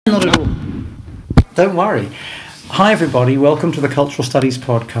Not at all. Don't worry. Hi everybody, welcome to the Cultural Studies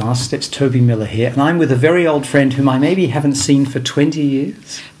podcast. It's Toby Miller here, and I'm with a very old friend whom I maybe haven't seen for 20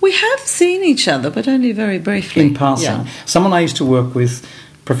 years. We have seen each other, but only very briefly. In passing. Yeah. Someone I used to work with,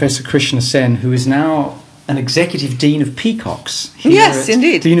 Professor Krishna, who is now an executive dean of Peacocks here yes, at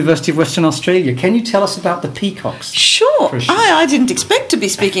indeed. the University of Western Australia. Can you tell us about the Peacocks? Sure. I didn't expect to be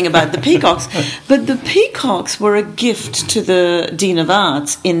speaking about the Peacocks, but the Peacocks were a gift to the Dean of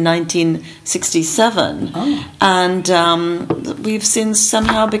Arts in 1967, and we've since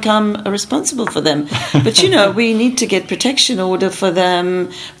somehow become responsible for them. But, we need to get protection order for them.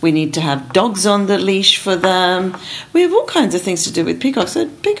 We need to have dogs on the leash for them. We have all kinds of things to do with peacocks. So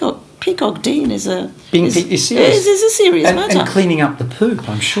Peacock Dean is a serious matter. And cleaning up the poop,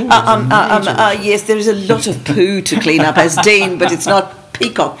 I'm sure. Yes, there is a lot of poo to clean up as Dean, but it's not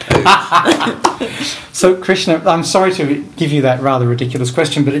peacock poo. So, Krishna, I'm sorry to give you that rather ridiculous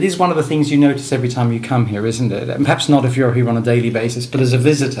question, but it is one of the things you notice every time you come here, isn't it? And perhaps not if you're here on a daily basis, but as a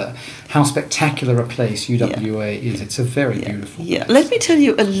visitor, how spectacular a place UWA is. It's a very beautiful place. Let me tell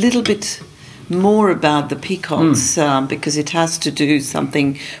you a little bit more about the Peacocks because it has to do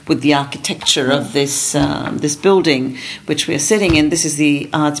something with the architecture of this building which we are sitting in. This is the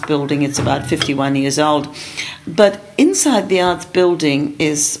Arts Building. It's about 51 years old. But inside the Arts Building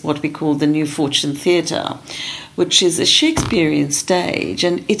is what we call the New Fortune Theatre, which is a Shakespearean stage,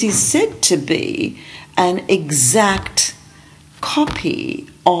 and it is said to be an exact copy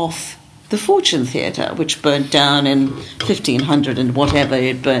of the Fortune Theatre, which burnt down in 1500 and whatever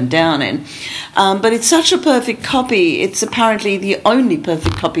it burnt down in. But it's such a perfect copy. It's apparently the only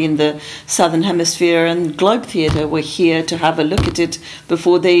perfect copy in the Southern Hemisphere, and Globe Theatre were here to have a look at it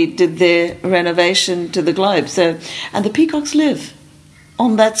before they did their renovation to the Globe. And the Peacocks live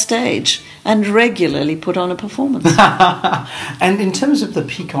on that stage and regularly put on a performance. And in terms of the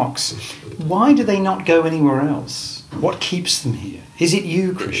Peacocks, why do they not go anywhere else? What keeps them here? Is it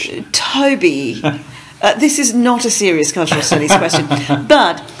you, Krishna? Toby, this is not a serious cultural studies question,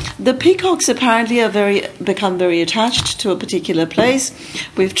 but the Peacocks apparently are become very attached to a particular place.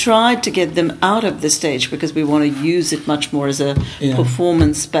 We've tried to get them out of the stage because we want to use it much more as a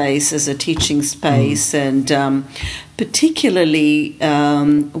performance space, as a teaching space, and particularly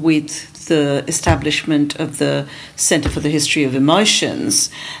with the establishment of the Centre for the History of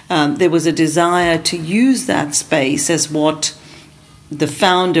Emotions, there was a desire to use that space as what the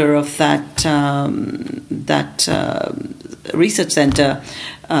founder of that research centre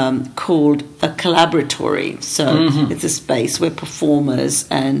called a collaboratory. So it's a space where performers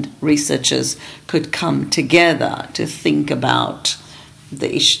and researchers could come together to think about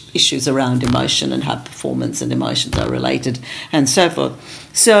the issues around emotion and how performance and emotions are related and so forth.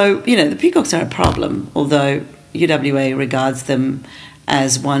 So, the Peacocks are a problem, although UWA regards them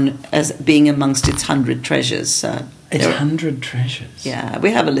as being amongst its 100 treasures. So it's 100 treasures? Yeah,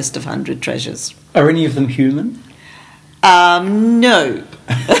 we have a list of 100 treasures. Are any of them human? No.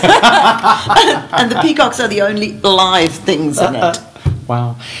 And the peacocks are the only live things in it.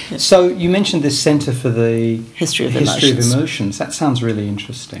 Wow. So you mentioned this Centre for the History of Emotions. That sounds really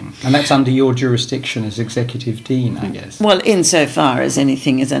interesting. And that's under your jurisdiction as Executive Dean, I guess. Well, insofar as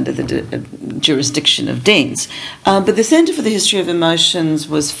anything is under the jurisdiction of deans. But the Centre for the History of Emotions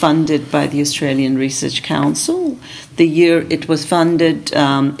was funded by the Australian Research Council. The year it was funded,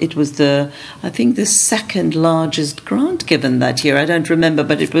 it was the second largest grant given that year. I don't remember,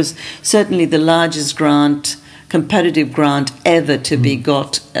 but it was certainly the largest competitive grant ever to be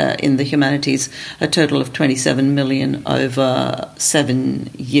got in the humanities, a total of 27 million over 7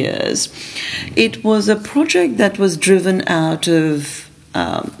 years. It was a project that was driven out of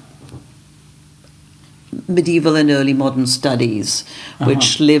medieval and early modern studies,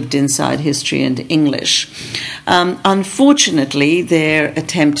 which lived inside history and English. Unfortunately, their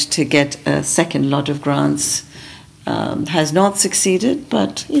attempt to get a second lot of grants has not succeeded,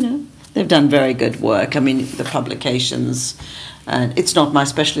 but, they've done very good work. I mean, the publications, and it's not my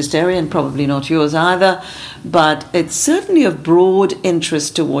specialist area and probably not yours either, but it's certainly of broad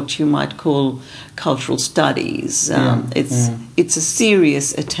interest to what you might call cultural studies. It's a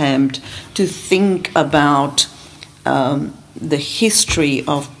serious attempt to think about the history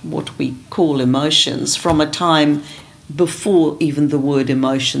of what we call emotions from a time before even the word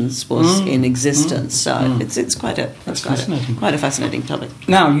emotions was in existence. So it's quite a fascinating topic.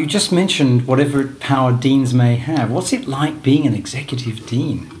 Now, you just mentioned whatever power deans may have. What's it like being an executive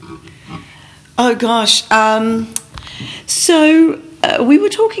dean? Oh, gosh. So we were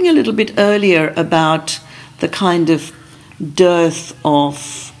talking a little bit earlier about the kind of dearth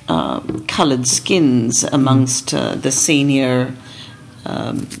of coloured skins amongst the senior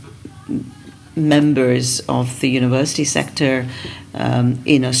members of the university sector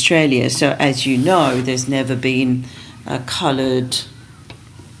in Australia. So, as you know, there's never been a coloured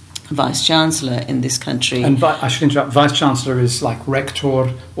Vice-Chancellor in this country. And I should interrupt, Vice-Chancellor is like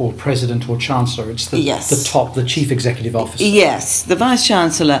Rector or President or Chancellor. It's the Chief Executive Officer. Yes, the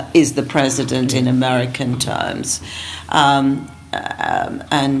Vice-Chancellor is the President in American terms. So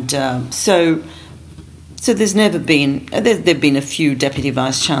there's never been... There've been a few Deputy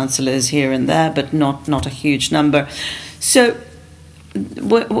Vice-Chancellors here and there, but not a huge number. So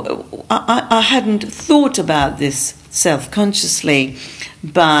I hadn't thought about this self-consciously,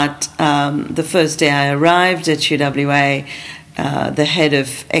 but the first day I arrived at UWA, the head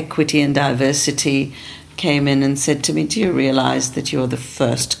of equity and diversity came in and said to me, "Do you realise that you're the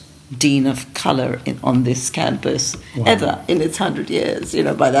first Dean of Colour on this campus ever in its 100 years?" You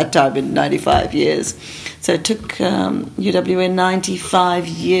know, by that time in 95 years. So it took UWA 95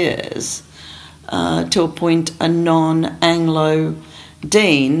 years to appoint a non-Anglo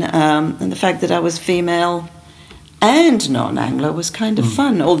Dean, and the fact that I was female and non-Anglo was kind of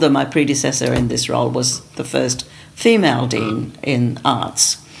fun, although my predecessor in this role was the first female dean in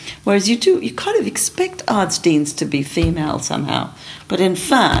arts. Whereas you kind of expect arts deans to be female somehow. But in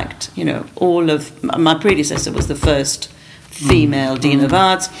fact, you know, all of my predecessor was the first female dean of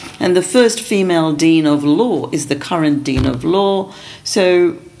arts, and the first female dean of law is the current dean of law.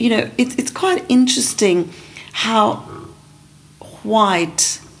 So, you know, it's quite interesting how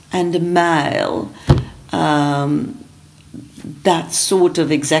white and male that sort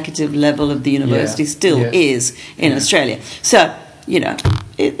of executive level of the university still is in Australia. So, you know,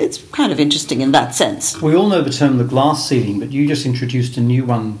 it's kind of interesting in that sense. We all know the term the glass ceiling, but you just introduced a new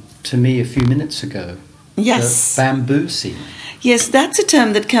one to me a few minutes ago. Yes. The bamboo ceiling. Yes, that's a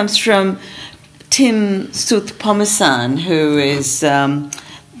term that comes from Tim Soutphommasane, who is who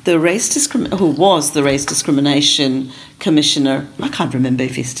was the Race Discrimination Commissioner. I can't remember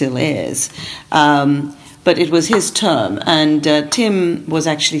if he still is. But it was his term, and Tim was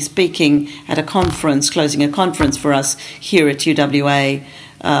actually speaking at a conference, closing a conference for us here at UWA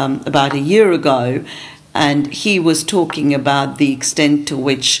about a year ago, and he was talking about the extent to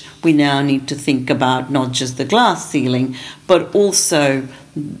which we now need to think about not just the glass ceiling, but also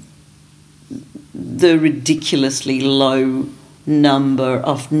the ridiculously low number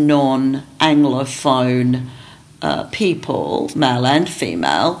of non-Anglophone people, male and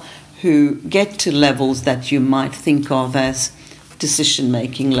female, who get to levels that you might think of as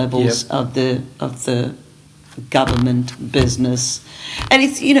decision-making levels of the government, business, and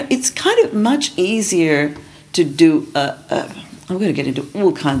it's kind of much easier to do. I'm going to get into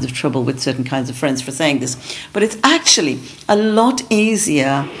all kinds of trouble with certain kinds of friends for saying this, but it's actually a lot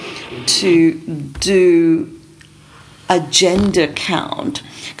easier to do a gender count,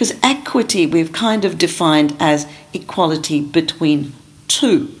 because equity we've kind of defined as equality between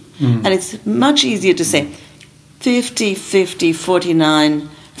two. And it's much easier to say 50, 50, 49,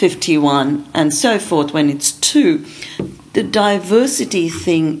 51, and so forth when it's two. The diversity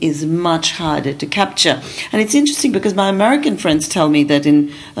thing is much harder to capture. And it's interesting because my American friends tell me that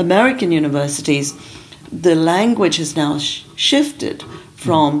in American universities, the language has now shifted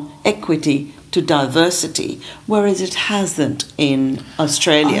from equity to diversity, whereas it hasn't in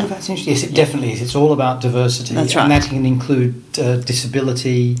Australia. Oh, that's interesting. Yes, it definitely is. It's all about diversity. That's right. And that can include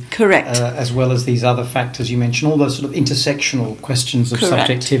disability. Correct. As well as these other factors you mentioned, all those sort of intersectional questions of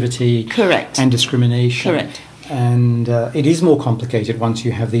subjectivity and discrimination. Correct. And it is more complicated once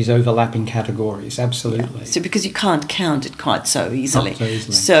you have these overlapping categories, absolutely. Yeah. So because you can't count it quite so easily. Not so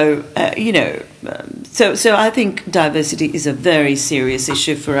easily. So, so I think diversity is a very serious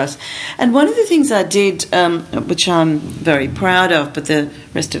issue for us. And one of the things I did, which I'm very proud of, but the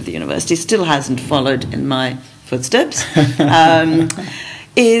rest of the university still hasn't followed in my footsteps,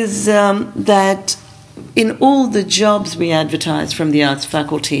 is that in all the jobs we advertise from the arts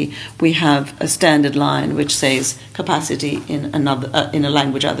faculty, we have a standard line which says capacity in a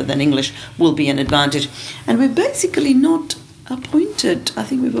language other than English will be an advantage. And we've basically not appointed, I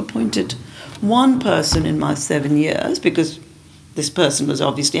think we've appointed one person in my 7 years, because this person was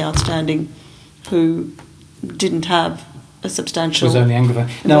obviously outstanding, who didn't have a substantial... It was only Anglophone.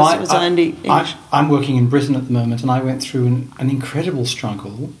 No, it was only English. I'm working in Britain at the moment, and I went through an incredible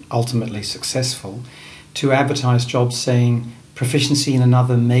struggle, ultimately successful, to advertise jobs saying proficiency in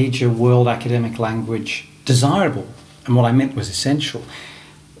another major world academic language desirable, and what I meant was essential.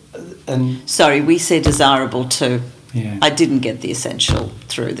 And sorry, we say desirable too. Yeah. I didn't get the essential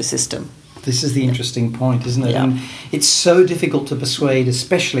through the system. This is the interesting point, isn't it? Yeah. And it's so difficult to persuade,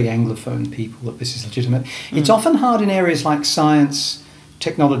 especially Anglophone people, that this is legitimate. It's often hard in areas like science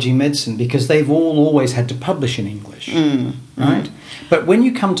technology, medicine, because they've all always had to publish in English, right? But when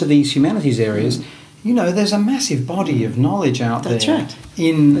you come to these humanities areas, you know, there's a massive body of knowledge out there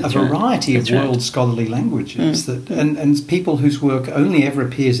in a variety of world scholarly languages that, and people whose work only ever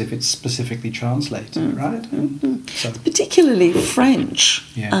appears if it's specifically translated, right? So, particularly French,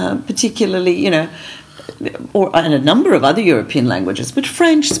 particularly, you know, and a number of other European languages, but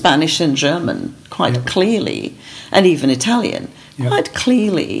French, Spanish and German quite clearly, and even Italian, quite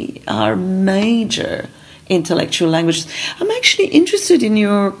clearly are major intellectual languages. I'm actually interested in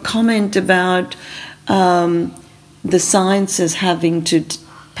your comment about the sciences having to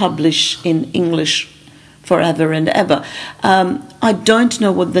publish in English forever and ever. I don't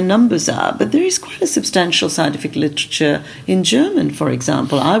know what the numbers are, but there is quite a substantial scientific literature in German, for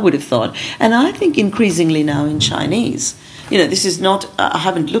example, I would have thought, and I think increasingly now in Chinese. You know, this is not, I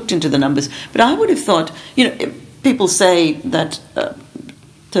haven't looked into the numbers, but I would have thought, you know, people say that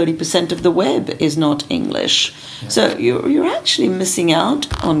 30% of the web is not English. So you're actually missing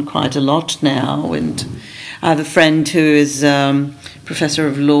out on quite a lot now. And I have a friend who is professor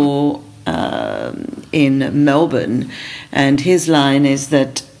of law in Melbourne, and his line is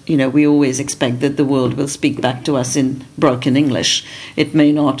that, you know, we always expect that the world will speak back to us in broken English. It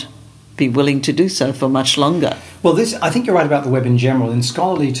may not be willing to do so for much longer. Well, I think you're right about the web in general. In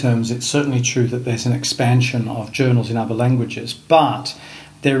scholarly terms, it's certainly true that there's an expansion of journals in other languages, but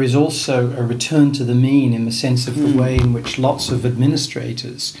there is also a return to the mean in the sense of the way in which lots of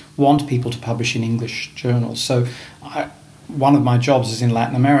administrators want people to publish in English journals. So one of my jobs is in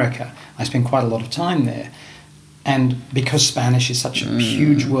Latin America. I spend quite a lot of time there. And because Spanish is such a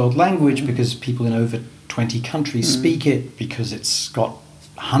huge world language, because people in over 20 countries speak it, because it's got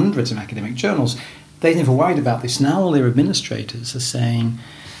hundreds of academic journals, they never worried about this. Now all their administrators are saying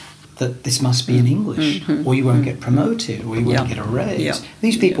that this must be in English, or you won't get promoted, or you won't get a raise.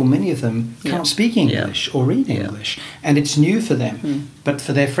 These people, many of them, can't speak English or read English, and it's new for them. But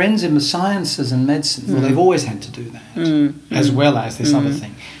for their friends in the sciences and medicine, well, they've always had to do that, as well as this other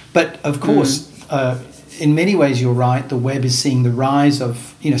thing. But, of course, in many ways, you're right, the web is seeing the rise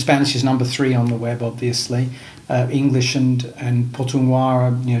of, you know, Spanish is number 3 on the web, obviously. English and Portuguese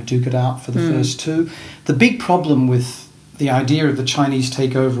are, you know, duke it out for the first 2. The big problem with the idea of the Chinese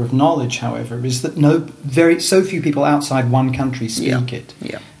takeover of knowledge, however, is that so few people outside one country speak it.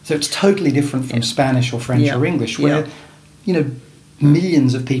 So it's totally different from Spanish or French or English, where, you know,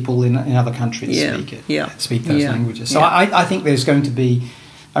 millions of people in other countries speak those languages. So I think there's going to be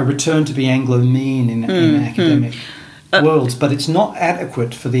a return to the Anglo-mean in academic worlds, but it's not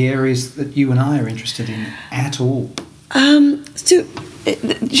adequate for the areas that you and I are interested in at all. So,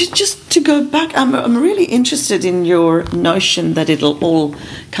 just to go back, I'm really interested in your notion that it'll all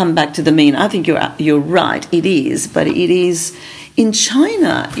come back to the mean. I think you're right. It is, but it is in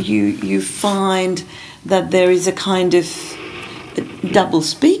China. You find that there is a kind of double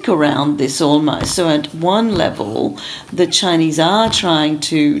speak around this almost. So at one level, the Chinese are trying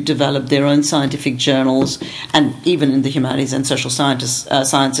to develop their own scientific journals, and even in the humanities and social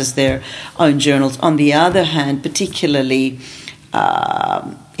sciences, their own journals. On the other hand, particularly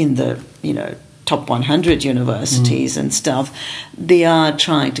in the, you know, top 100 universities and stuff, they are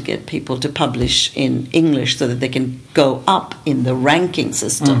trying to get people to publish in English so that they can go up in the ranking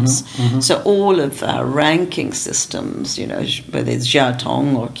systems. So all of our ranking systems, you know, whether it's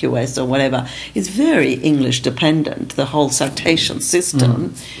Jiaotong or QS or whatever, is very English dependent. The whole citation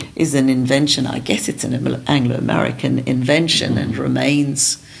system is an invention. I guess it's an Anglo-American invention and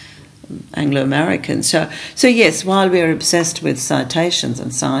remains Anglo-American. So yes, while we are obsessed with citations,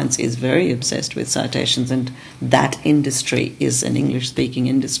 and science is very obsessed with citations, and that industry is an English-speaking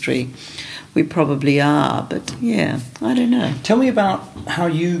industry, we probably are. But yeah, I don't know. Tell me about how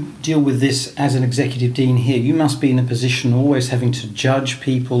you deal with this as an executive dean here. You must be in a position always having to judge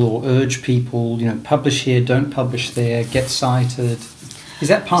people or urge people, you know, publish here, don't publish there, get cited. Is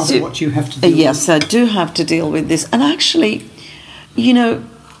that part of what you have to deal with? Yes, I do have to deal with this. And actually, you know,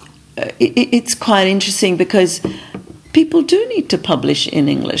 it's quite interesting because people do need to publish in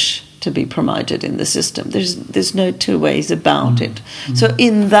English to be promoted in the system. There's no two ways about it. So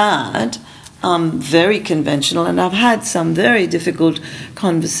in that, I'm very conventional, and I've had some very difficult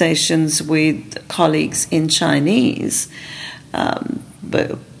conversations with colleagues in Chinese,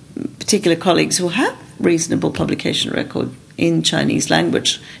 but particular colleagues who have reasonable publication record in Chinese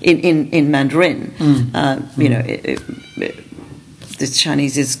language, in Mandarin. You know, the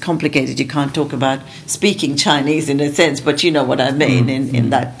Chinese is complicated. You can't talk about speaking Chinese in a sense, but you know what I mean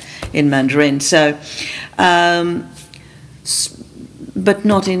in Mandarin. So but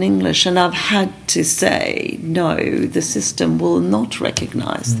not in English. And I've had to say, no, the system will not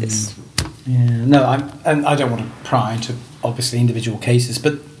recognise this. Yeah, no, I don't want to pry into obviously individual cases,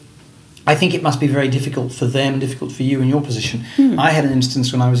 but I think it must be very difficult for them, difficult for you in your position. I had an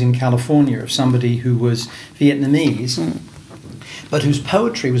instance when I was in California of somebody who was Vietnamese, but whose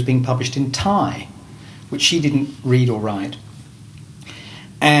poetry was being published in Thai, which she didn't read or write.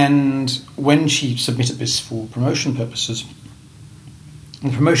 And when she submitted this for promotion purposes, the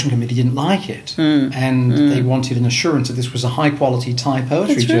promotion committee didn't like it, and they wanted an assurance that this was a high-quality Thai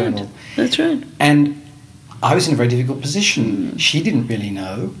poetry journal. That's right. And I was in a very difficult position. She didn't really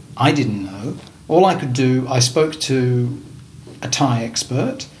know. I didn't know. All I could do, I spoke to a Thai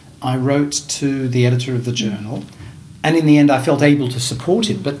expert. I wrote to the editor of the journal. And in the end, I felt able to support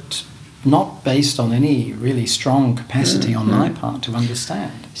it, but not based on any really strong capacity on my part to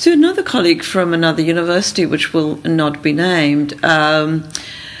understand. So another colleague from another university, which will not be named,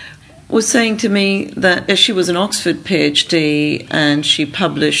 was saying to me that she was an Oxford PhD and she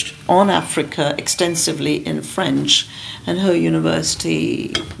published on Africa extensively in French, and her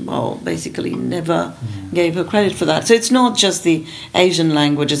university, well, basically never gave her credit for that. So it's not just the Asian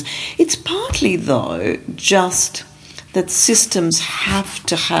languages. It's partly, though, just that systems have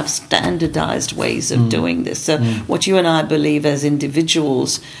to have standardized ways of doing this. So what you and I believe as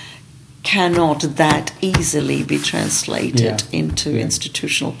individuals cannot that easily be translated into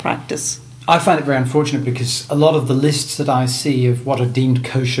institutional practice. I find it very unfortunate because a lot of the lists that I see of what are deemed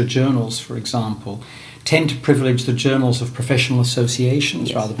kosher journals, for example, tend to privilege the journals of professional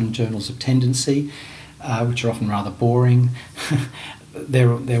associations rather than journals of tendency, which are often rather boring.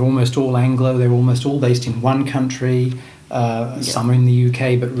 They're almost all Anglo, they're almost all based in one country, some are in the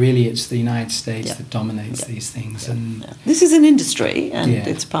UK, but really it's the United States that dominates these things. And this is an industry, and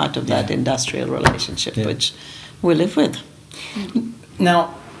it's part of that industrial relationship which we live with.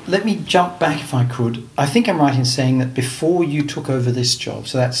 Now, let me jump back if I could. I think I'm right in saying that before you took over this job,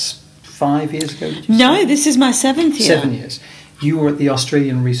 so that's 5 years ago, did you say? This is my 7th year. 7 years. You were at the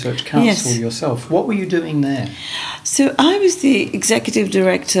Australian Research Council yourself. What were you doing there? So I was the executive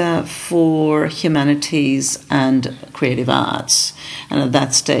director for humanities and creative arts. And at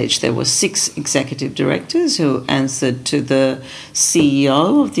that stage, there were 6 executive directors who answered to the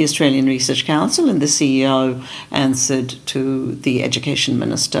CEO of the Australian Research Council, and the CEO answered to the education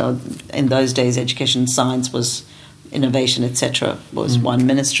minister. In those days, education science was innovation, etc., was one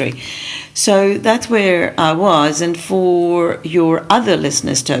ministry. So that's where I was. And for your other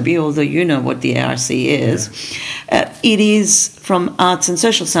listeners, Toby, although you know what the ARC is, it is, from arts and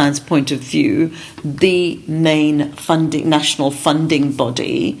social science point of view, the main national funding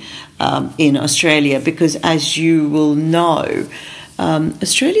body in Australia, because as you will know,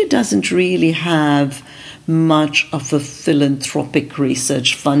 Australia doesn't really have much of a philanthropic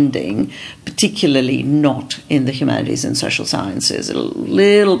research funding, particularly not in the humanities and social sciences, a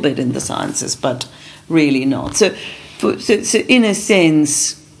little bit in the sciences, but really not. So in a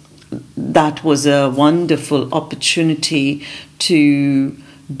sense, that was a wonderful opportunity to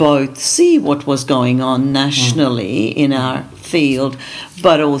both see what was going on nationally in our field,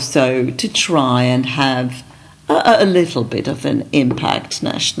 but also to try and have a little bit of an impact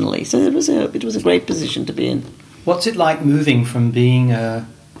nationally. So it was a great position to be in. What's it like moving from being a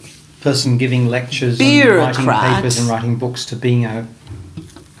person giving lectures Bureaucrat. and writing papers and writing books to being an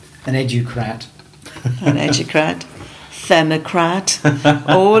educrat? An educrat, femocrat,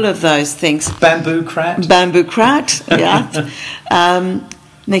 all of those things. Bamboo-crat? Bamboo-crat, yeah.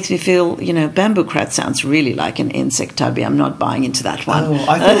 Makes me feel, bamboo-crat sounds really like an insect, Toby. I'm not buying into that one. Oh,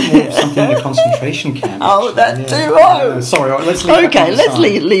 I thought more of something in a concentration camp. Oh, that too. Oh, sorry. Let's leave that one let's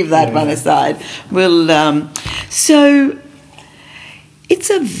aside. leave that one aside. We'll. So it's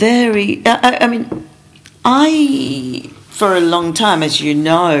a very. I for a long time, as you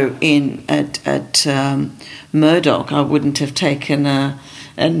know, at Murdoch, I wouldn't have taken an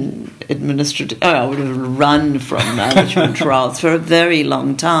administrative. I would have run from management roles for a very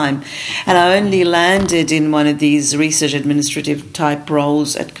long time, and I only landed in one of these research administrative type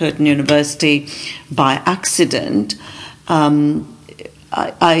roles at Curtin University by accident.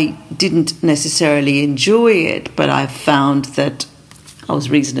 I didn't necessarily enjoy it, but I found that I was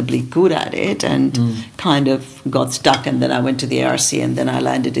reasonably good at it and kind of got stuck, and then I went to the ARC and then I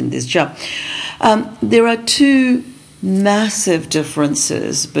landed in this job. There are 2 massive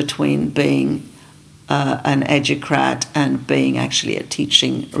differences between being an educrat and being actually a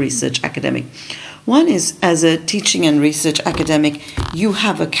teaching research academic. One is, as a teaching and research academic, you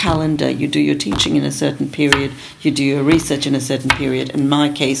have a calendar. You do your teaching in a certain period. You do your research in a certain period. In my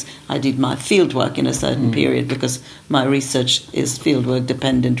case, I did my fieldwork in a certain period because my research is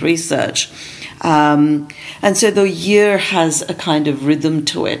fieldwork-dependent research. And so the year has a kind of rhythm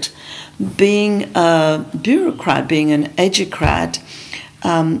to it. Being a bureaucrat, being an educrat,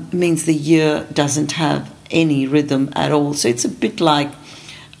 means the year doesn't have any rhythm at all. So it's a bit like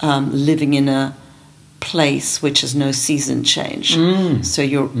living in a place which has no season change. So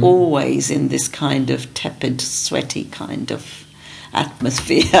you're always in this kind of tepid, sweaty kind of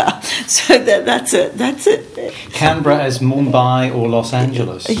atmosphere. So that's it. Canberra as Mumbai or Los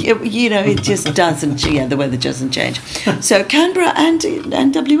Angeles. You know, it just doesn't. The weather doesn't change. So Canberra and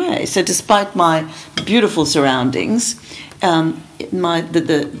WA. So despite my beautiful surroundings, the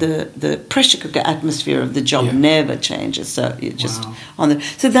pressure cooker atmosphere of the job never changes. So you just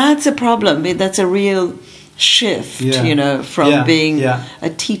so that's a problem. That's a real shift, from being a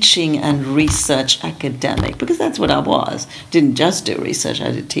teaching and research academic, because that's what I was. Didn't just do research,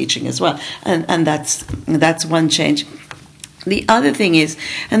 I did teaching as well, and that's one change. The other thing is,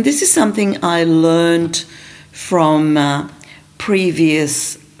 and this is something I learned from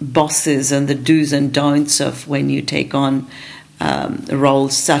previous bosses and the do's and don'ts of when you take on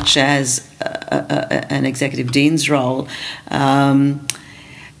roles such as an executive dean's role,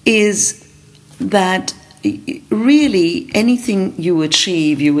 is that really anything you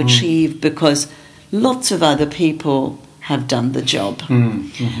achieve because lots of other people have done the job.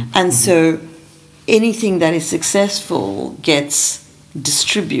 And so anything that is successful gets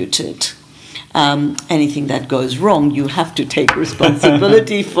distributed. Anything that goes wrong, you have to take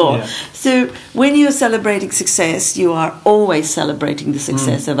responsibility for. So when you're celebrating success, you are always celebrating the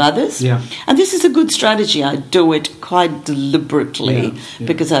success of others. And this is a good strategy. I do it quite deliberately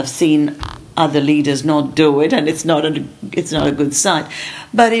because I've seen other leaders not do it, and it's not a good sign.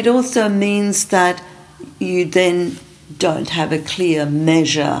 But it also means that you then don't have a clear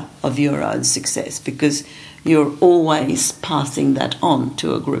measure of your own success, because you're always passing that on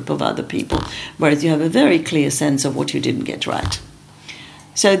to a group of other people, whereas you have a very clear sense of what you didn't get right.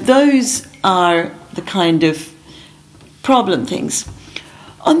 So those are the kind of problem things.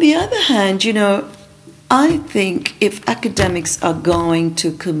 On the other hand, I think if academics are going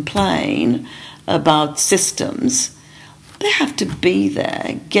to complain about systems, they have to be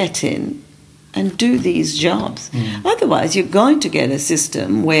there, get in, and do these jobs. Otherwise, you're going to get a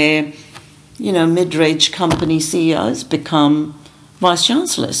system where mid-range company CEOs become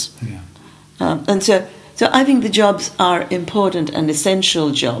vice-chancellors. And so I think the jobs are important and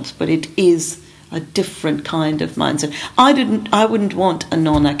essential jobs, but it is a different kind of mindset. I wouldn't want a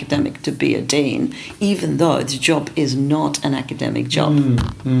non-academic to be a dean, even though the job is not an academic job.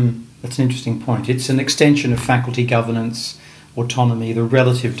 That's an interesting point. It's an extension of faculty governance, autonomy, the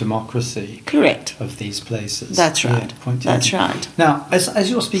relative democracy of these places. That's right. That's right. Now,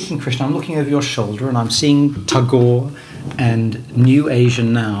 as you're speaking, Krishna, I'm looking over your shoulder and I'm seeing Tagore and New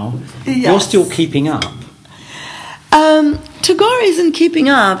Asian Now. You're still keeping up. Tagore isn't keeping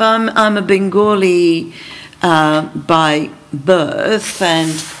up. I'm a Bengali by birth,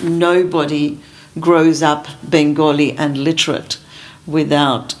 and nobody grows up Bengali and literate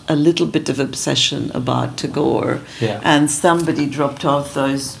without a little bit of obsession about Tagore. And somebody dropped off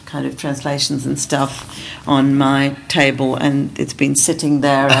those kind of translations and stuff on my table, and it's been sitting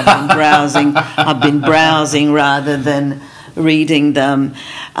there. I've been browsing rather than reading them.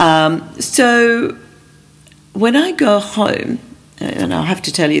 So when I go home, and I'll have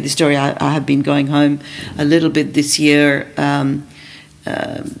to tell you the story, I have been going home a little bit this year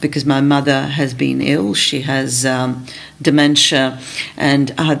because my mother has been ill. She has dementia,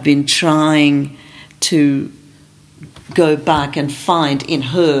 and I've been trying to go back and find in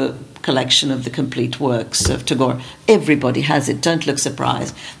her collection of the complete works of Tagore. Everybody has it. Don't look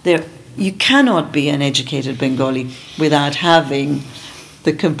surprised. You cannot be an educated Bengali without having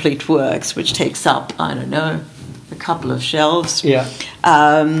the complete works, which takes up, I don't know, a couple of shelves.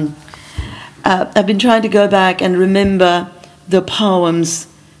 I've been trying to go back and remember the poems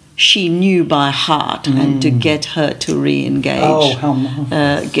she knew by heart and to get her to re-engage.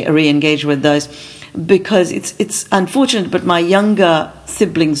 Re-engage with those, because it's unfortunate, but my younger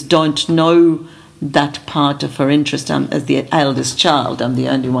siblings don't know that part of her interest. As the eldest child, I'm the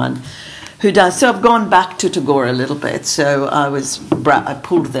only one who does. So I've gone back to Tagore a little bit. So I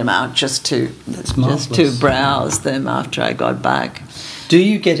pulled them out just to browse them after I got back. Do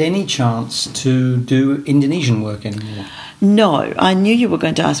you get any chance to do Indonesian work anymore? No, I knew you were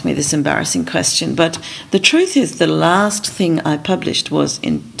going to ask me this embarrassing question, but the truth is the last thing I published was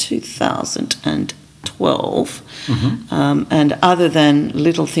in 2012, and other than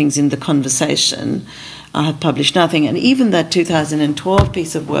little things in the conversation, I have published nothing. And even that 2012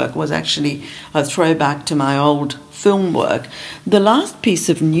 piece of work was actually a throwback to my old film work. The last piece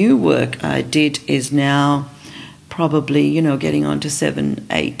of new work I did is now probably, getting on to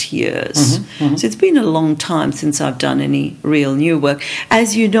 7-8 years. So it's been a long time since I've done any real new work.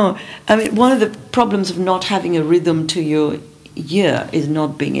 As you know, I mean, one of the problems of not having a rhythm to your year is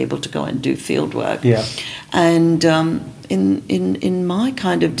not being able to go and do field work. Yeah. And in my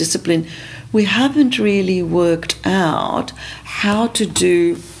kind of discipline, we haven't really worked out how to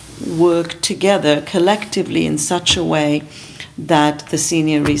do work together collectively in such a way that the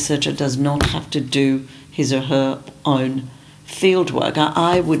senior researcher does not have to do his or her own field work.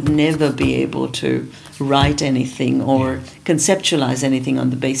 I would never be able to write anything or conceptualize anything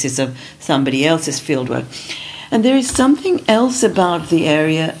on the basis of somebody else's field work. And there is something else about the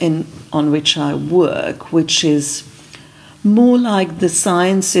area on which I work, which is more like the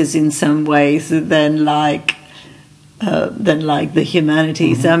sciences in some ways than like the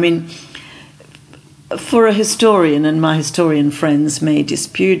humanities. I mean, for a historian, and my historian friends may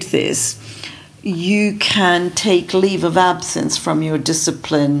dispute this, you can take leave of absence from your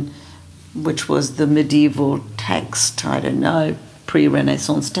discipline, which was the medieval text, I don't know,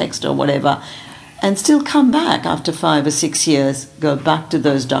 pre-Renaissance text or whatever, and still come back after 5 or 6 years, go back to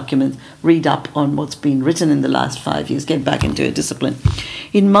those documents, read up on what's been written in the last 5 years, get back into a discipline.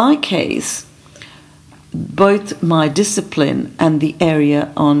 In my case, both my discipline and the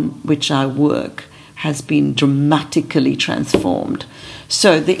area on which I work has been dramatically transformed.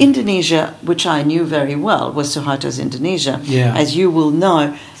 So the Indonesia, which I knew very well, was Suharto's Indonesia. Yeah. As you will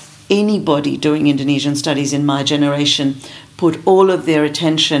know, anybody doing Indonesian studies in my generation put all of their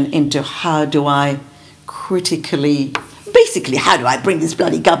attention into how do I critically, basically, how do I bring this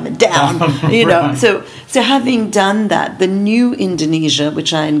bloody government down? Right. So having done that, the new Indonesia,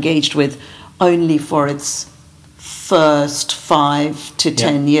 which I engaged with only for its first 5 to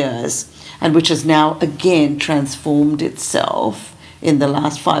 10 years, and which has now again transformed itself in the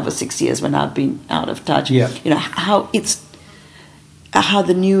last 5 or 6 years when I've been out of touch. Yeah. How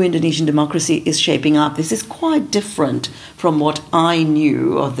the new Indonesian democracy is shaping up. This is quite different from what I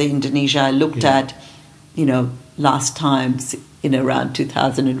knew of the Indonesia I looked at, last time in around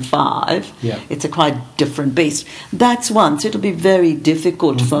 2005. Yeah. It's a quite different beast. That's one. So it'll be very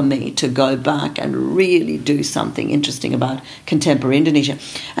difficult for me to go back and really do something interesting about contemporary Indonesia.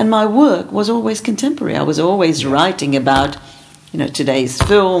 And my work was always contemporary. I was always writing about, today's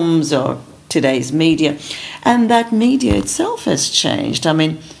films or today's media. And that media itself has changed. I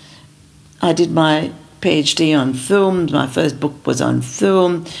mean, I did my PhD on film. My first book was on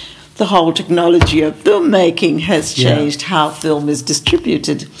film. The whole technology of filmmaking has changed. How film is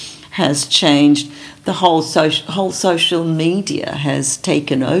distributed has changed. The whole social media has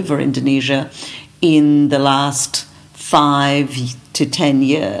taken over Indonesia in the last 5 to 10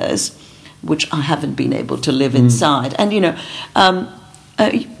 years, which I haven't been able to live inside. And,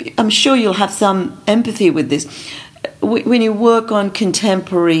 I'm sure you'll have some empathy with this. When you work on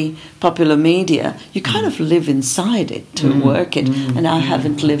contemporary popular media, you kind of live inside it to work it, and I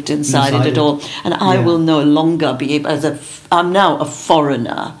haven't lived inside it at all. And I will no longer be able, I'm now a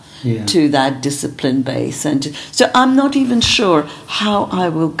foreigner to that discipline base, and so I'm not even sure how I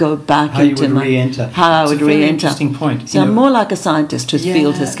will go back into how I would re-enter. Interesting point. So I'm more like a scientist whose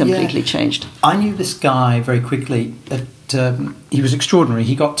field has completely changed. I knew this guy very quickly. He was extraordinary.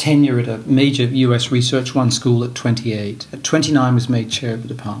 He got tenure at a major US Research One school at 28. At 29 was made chair of the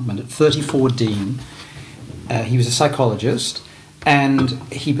department. At 34, dean. He was a psychologist, and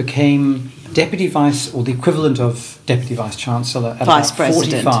he became deputy vice, or the equivalent of deputy vice chancellor at vice about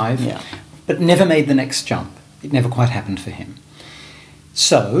 45, but never made the next jump. It never quite happened for him.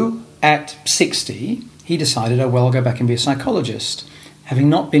 So at 60, he decided, I'll go back and be a psychologist, having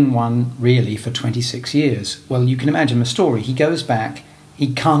not been one really for 26 years. Well, you can imagine the story. He goes back,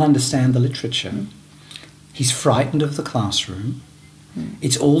 he can't understand the literature, he's frightened of the classroom,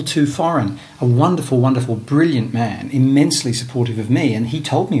 it's all too foreign. A wonderful, wonderful, brilliant man, immensely supportive of me, and he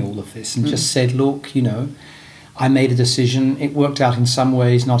told me all of this and just said, look, I made a decision, it worked out in some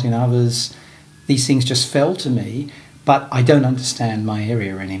ways, not in others, these things just fell to me, but I don't understand my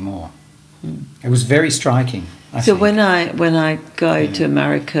area anymore. It was very striking. I think. When I go to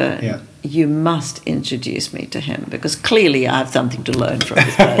America, you must introduce me to him, because clearly I have something to learn from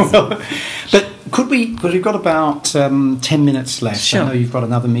this person. Because we've got about 10 minutes left. Sure. I know you've got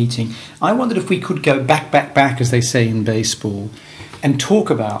another meeting. I wondered if we could go back, as they say in baseball, and talk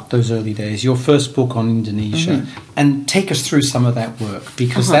about those early days, your first book on Indonesia, and take us through some of that work,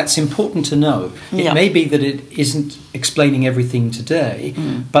 because that's important to know. It may be that it isn't explaining everything today,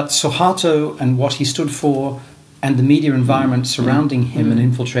 but Suharto and what he stood for and the media environment surrounding him and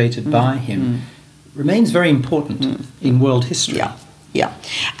infiltrated by him remains very important in world history. Yeah. Yeah,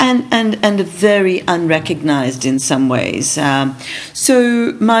 and very unrecognized in some ways.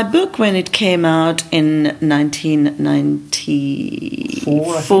 So my book, when it came out in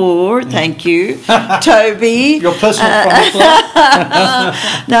 1994, thank you, Toby. Your personal chronicler.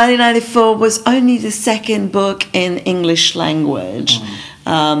 1994 was only the second book in English language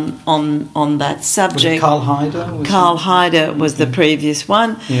on that subject. Was it Carl Hyder? Carl Hyder was the previous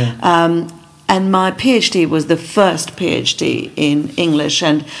one. Yeah. And my PhD was the first PhD in English,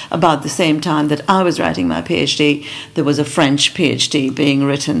 and about the same time that I was writing my PhD, there was a French PhD being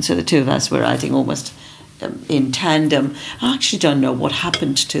written, so the two of us were writing almost in tandem. I actually don't know what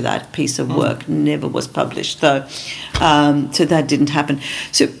happened to that piece of work, never was published, though, so that didn't happen.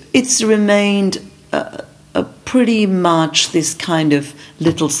 So it's remained pretty much this kind of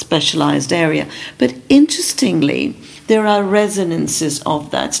little specialized area. But interestingly, there are resonances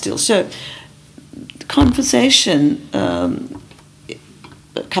of that still. So conversation a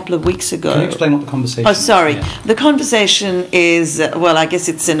couple of weeks ago. Can you explain what the conversation is? Oh, sorry. Yeah. The conversation is, well, I guess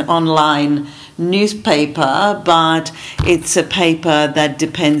it's an online newspaper, but it's a paper that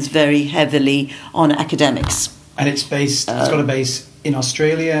depends very heavily on academics. And it's got a base in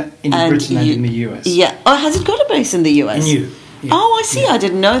Australia, in Britain, and in the US. Yeah. Oh, has it got a base in the US? In you. Yeah. Oh, I see. Yeah. I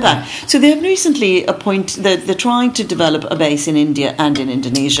didn't know that. Yeah. So they have recently they're trying to develop a base in India and in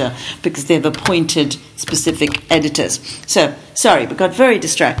Indonesia because they've appointed specific editors. So, sorry, we got very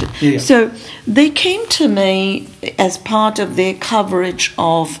distracted. Yeah. So they came to me as part of their coverage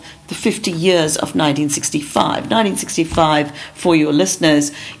of the 50 years of 1965. 1965, for your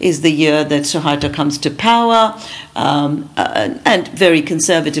listeners, is the year that Suharto comes to power, and very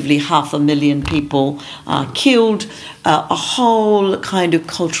conservatively 500,000 people are killed. A whole kind of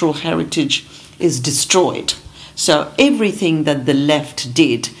cultural heritage is destroyed. So everything that the left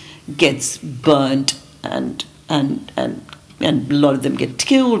did gets burnt, and a lot of them get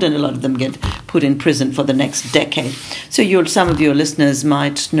killed, and a lot of them get put in prison for the next decade. So some of your listeners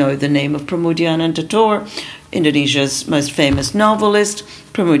might know the name of Pramudia Anantatur, Indonesia's most famous novelist.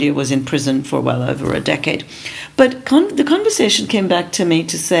 Pramudia was in prison for well over a decade. But the conversation came back to me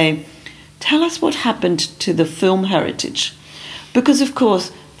to say, tell us what happened to the film heritage. Because, of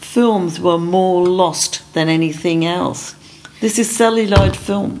course, films were more lost than anything else. This is celluloid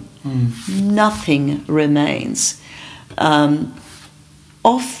film. Nothing remains.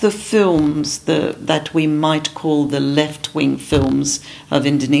 Of the films that we might call the left-wing films of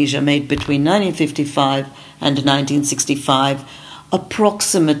Indonesia made between 1955 and 1965,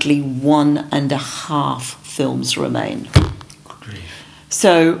 approximately 1.5 films remain.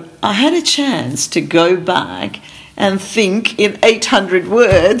 So I had a chance to go back and think in 800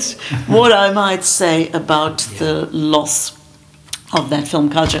 words what I might say about the loss of that film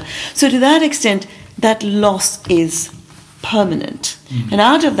culture. So to that extent, that loss is permanent. And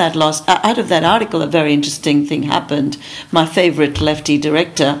out of that article, a very interesting thing happened. My favorite lefty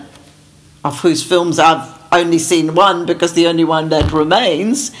director, of whose films I've only seen one because the only one that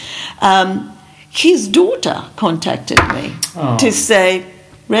remains, his daughter contacted me to say,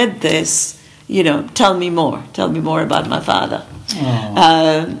 read this, tell me more about my father.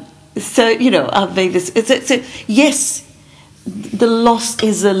 So, I've made this. Yes, the loss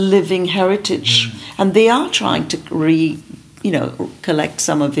is a living heritage, and they are trying to collect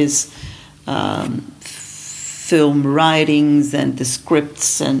some of his film writings and the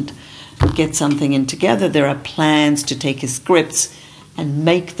scripts and get something in together. There are plans to take his scripts and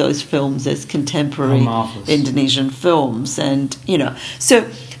make those films as contemporary Indonesian films, and so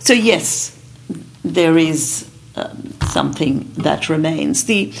yes, there is something that remains.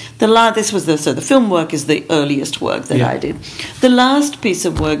 The film work is the earliest work that I did. The last piece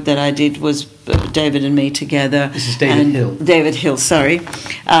of work that I did was David and me together. This is David Hill. David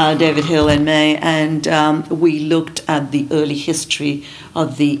Hill and me, and we looked at the early history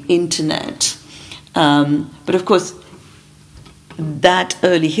of the internet. But of course, that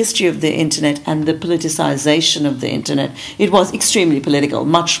early history of the internet and the politicization of the internet, it was extremely political.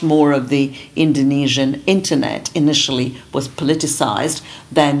 Much more of the Indonesian internet initially was politicized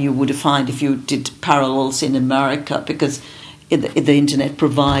than you would find if you did parallels in America, because the internet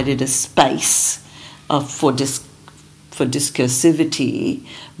provided a space for for discursivity,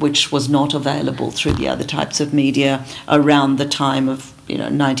 which was not available through the other types of media around the time of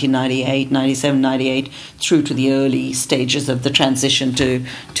 1998, 97, 98, through to the early stages of the transition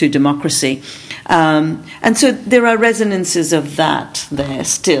to democracy. And so there are resonances of that there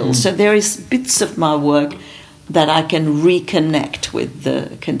still. So there is bits of my work that I can reconnect with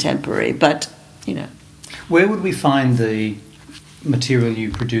the contemporary, but, Where would we find the material you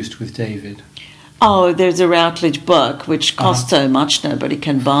produced with David? Oh, there's a Routledge book which costs so much nobody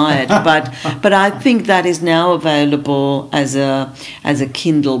can buy it, but I think that is now available as a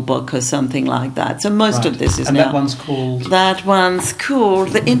Kindle book or something like that. So most of this is and now. That one's called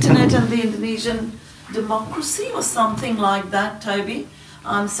The Internet and the Indonesian Democracy or something like that, Toby.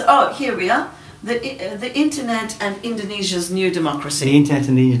 Here we are. The Internet and Indonesia's New Democracy. The Internet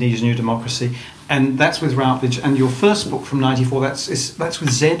and Indonesia's New Democracy. And that's with Routledge. And your first book from '94, that's with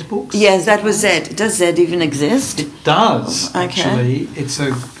Zed Books? Yes, that was Zed. Does Zed even exist? It does, Okay. actually.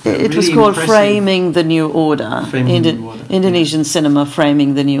 It was called Framing the New Order. Indonesian cinema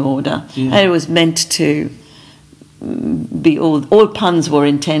Framing the New Order. Yeah. And it was meant to be all puns were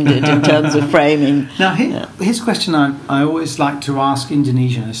intended in terms of framing. Now, here's a question I always like to ask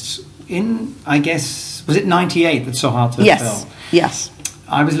Indonesianists. I guess, was it 98 that Suharto fell? Yes.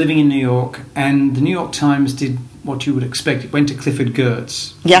 I was living in New York, and the New York Times did what you would expect. It went to Clifford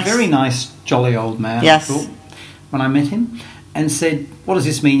Geertz, yes. a very nice, jolly old man, yes. I thought, when I met him, and said, "What does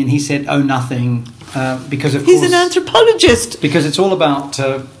this mean?" And he said, "Oh, nothing," because of he's an anthropologist. Because it's all about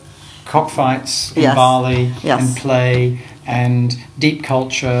cockfights in yes. Bali yes. and play and deep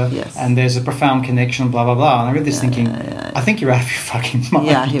culture, yes. and there's a profound connection, blah blah blah. And I read this thinking, I think you're out of your fucking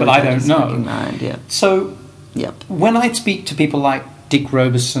mind, but I don't know. Mind, yeah. So, when I speak to people like Dick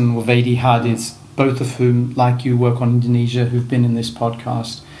Robeson or Vedi Hadiz, both of whom, like you, work on Indonesia, who've been in this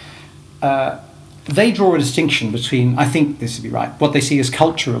podcast, they draw a distinction between, I think this would be right, what they see as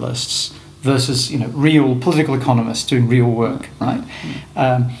culturalists versus, real political economists doing real work, right?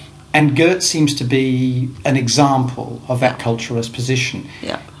 And Geertz seems to be an example of that culturalist position.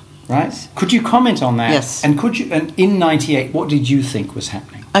 Yeah. Right? Could you comment on that? Yes. And in '98, what did you think was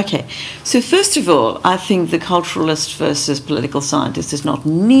happening? Okay, so first of all, I think the culturalist versus political scientist is not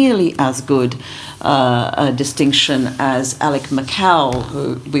nearly as good a distinction as Alec McCall,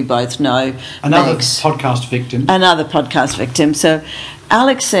 who we both know. Another podcast victim. So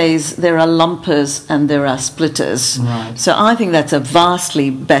Alec says there are lumpers and there are splitters. Right. So I think that's a vastly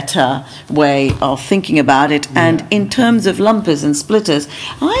better way of thinking about it. Yeah. And in terms of lumpers and splitters,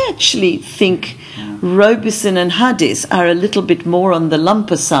 I actually think Robeson and Hadiz are a little bit more on the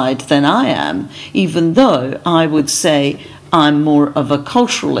lumper side than I am, even though I would say I'm more of a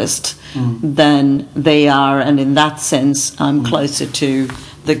culturalist than they are, and in that sense I'm closer to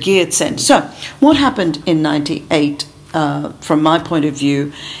the Geertz end. So what happened in 98, from my point of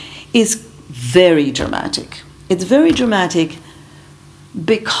view, is very dramatic. It's very dramatic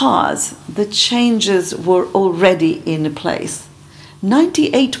because the changes were already in place.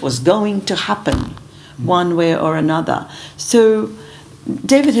 98 was going to happen one way or another. So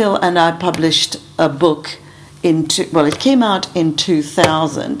David Hill and I published a book it came out in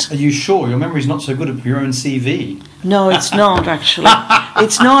 2000. Are you sure? Your memory's not so good at your own CV. No, it's not actually.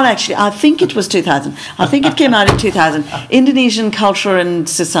 It's not actually. I think it was 2000. I think it came out in 2000. Indonesian Culture and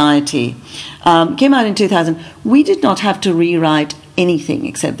Society came out in 2000. We did not have to rewrite anything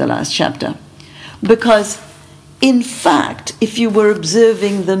except the last chapter. Because, in fact, if you were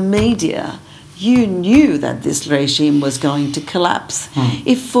observing the media, you knew that this regime was going to collapse.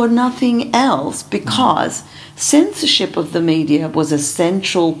 If for nothing else, because censorship of the media was a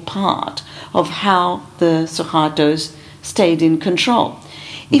central part of how the Suhartos stayed in control.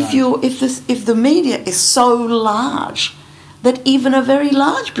 If the media is so large that even a very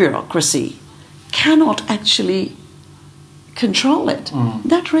large bureaucracy cannot actually control it,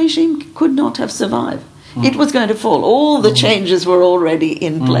 that regime could not have survived. It was going to fall. All the changes were already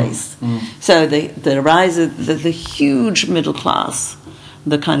in place. So the rise of the huge middle class,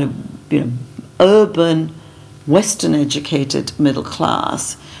 the kind of urban, Western-educated middle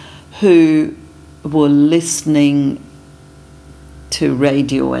class, who were listening to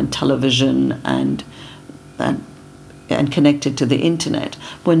radio and television and connected to the internet,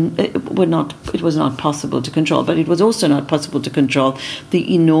 it was not possible to control. But it was also not possible to control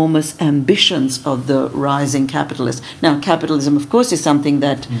the enormous ambitions of the rising capitalists. Now, capitalism, of course, is something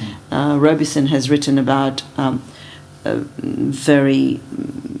that Robeson has written about very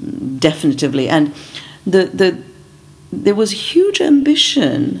definitively, and there was huge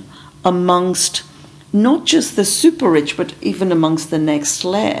ambition amongst not just the super rich, but even amongst the next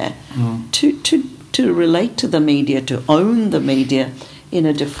layer, to to relate to the media, to own the media in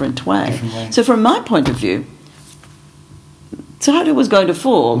a different way. So from my point of view, Suharto was going to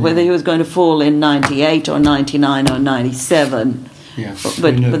fall, whether he was going to fall in 98 or 99 or 97. Yeah,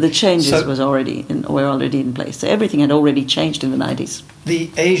 but the changes were already in place. So everything had already changed in the 90s.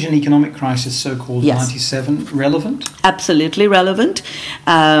 The Asian economic crisis, so-called 97, relevant? Absolutely relevant.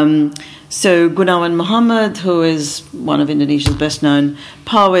 So Gunawan Muhammad, who is one of Indonesia's best-known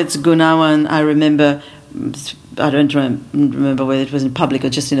poets, Gunawan, I remember, I don't remember whether it was in public or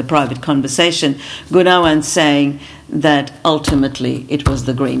just in a private conversation, Gunawan saying that ultimately it was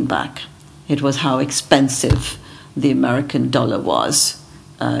the greenback. It was how expensive the American dollar was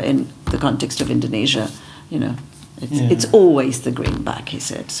in the context of Indonesia. It's always the greenback, he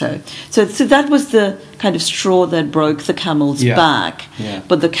said. So that was the kind of straw that broke the camel's back. Yeah.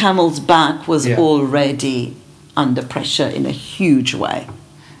 But the camel's back was already under pressure in a huge way.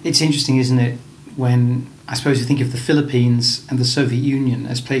 It's interesting, isn't it, when I suppose you think of the Philippines and the Soviet Union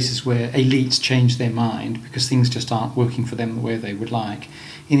as places where elites change their mind because things just aren't working for them the way they would like.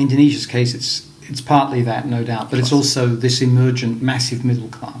 In Indonesia's case, it's partly that, no doubt, but it's also this emergent massive middle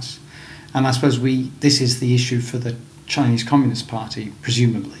class. And I suppose this is the issue for the Chinese Communist Party,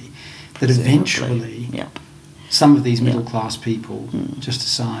 presumably, that eventually some of these middle class people just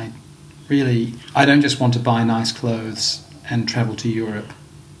decide, really, I don't just want to buy nice clothes and travel to Europe.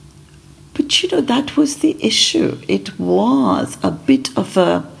 But that was the issue. It was a bit of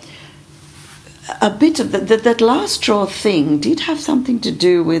that last straw thing did have something to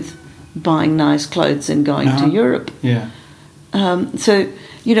do with buying nice clothes and going to Europe. Yeah. So,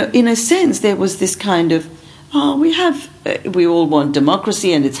 in a sense, there was this kind of, we all want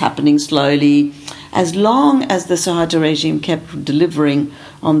democracy and it's happening slowly. As long as the Suharto regime kept delivering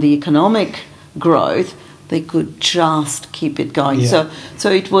on the economic growth, they could just keep it going. Yeah. So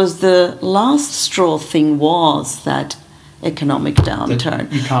it was the last straw thing was that economic downturn.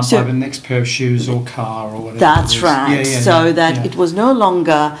 That you can't buy the next pair of shoes or car or whatever. That's right. It was no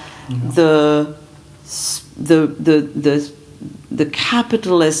longer the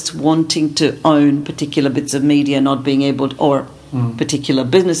capitalists wanting to own particular bits of media, not being able to, or particular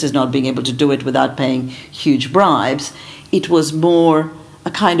businesses not being able to do it without paying huge bribes. It was more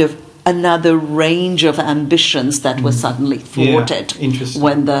a kind of another range of ambitions that were suddenly thwarted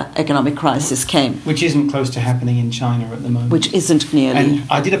when the economic crisis came. Which isn't close to happening in China at the moment. Which isn't nearly. And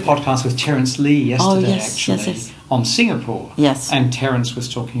I did a podcast with Terence Lee yesterday, on Singapore. Yes. And Terence was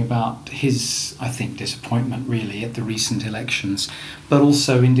talking about his, I think, disappointment really at the recent elections, but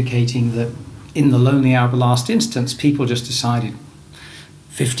also indicating that in the lonely hour of the last instance, people just decided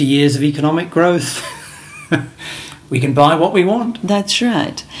 50 years of economic growth. We can buy what we want. That's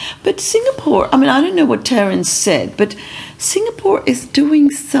right. But Singapore, I don't know what Terence said, but Singapore is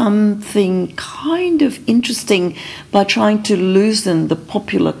doing something kind of interesting by trying to loosen the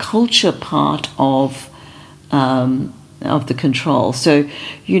popular culture part of the control. So,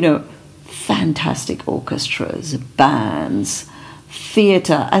 fantastic orchestras, bands,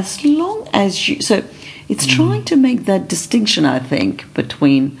 theatre, as long as you... So it's trying to make that distinction, I think,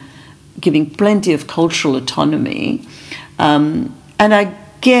 between giving plenty of cultural autonomy. And I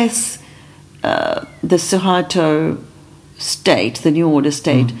guess the Suharto state, the New Order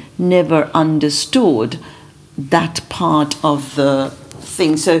state, never understood that part of the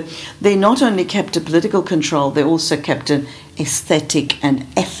thing. So they not only kept a political control, they also kept an aesthetic and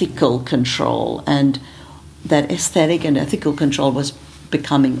ethical control. And that aesthetic and ethical control was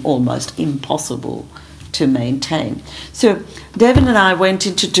becoming almost impossible to maintain. So Devin and I went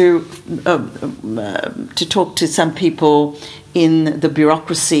in to talk to some people in the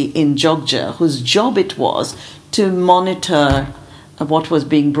bureaucracy in Jogja, whose job it was to monitor what was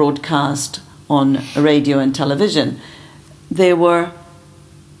being broadcast on radio and television. There were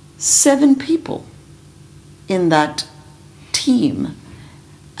 7 people in that team,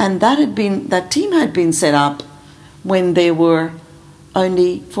 and that team had been set up when there were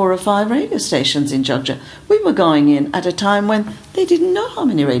only 4 or 5 radio stations in Jogja. We were going in at a time when they didn't know how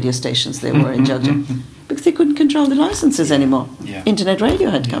many radio stations there were in Jogja because they couldn't control the licenses anymore. Yeah. Internet radio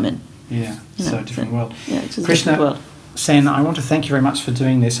had come in. Yeah, so different world. Yeah, it's a Krishna, different world. Sen, I want to thank you very much for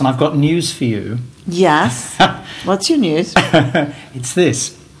doing this, and I've got news for you. Yes. What's your news? It's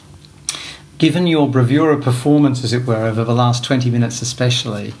this. Given your bravura performance, as it were, over the last 20 minutes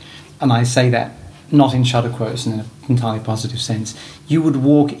especially, and I say that not in shutter quotes in an entirely positive sense, you would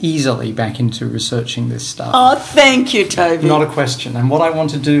walk easily back into researching this stuff. Oh, thank you, Toby. Not a question. And what I want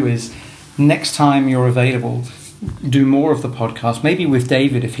to do is, next time you're available, do more of the podcast, maybe with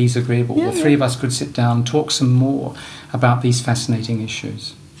David if he's agreeable. The 3 of us could sit down and talk some more about these fascinating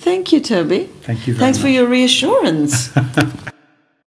issues. Thank you, Toby. Thank you very Thanks much. for your reassurance.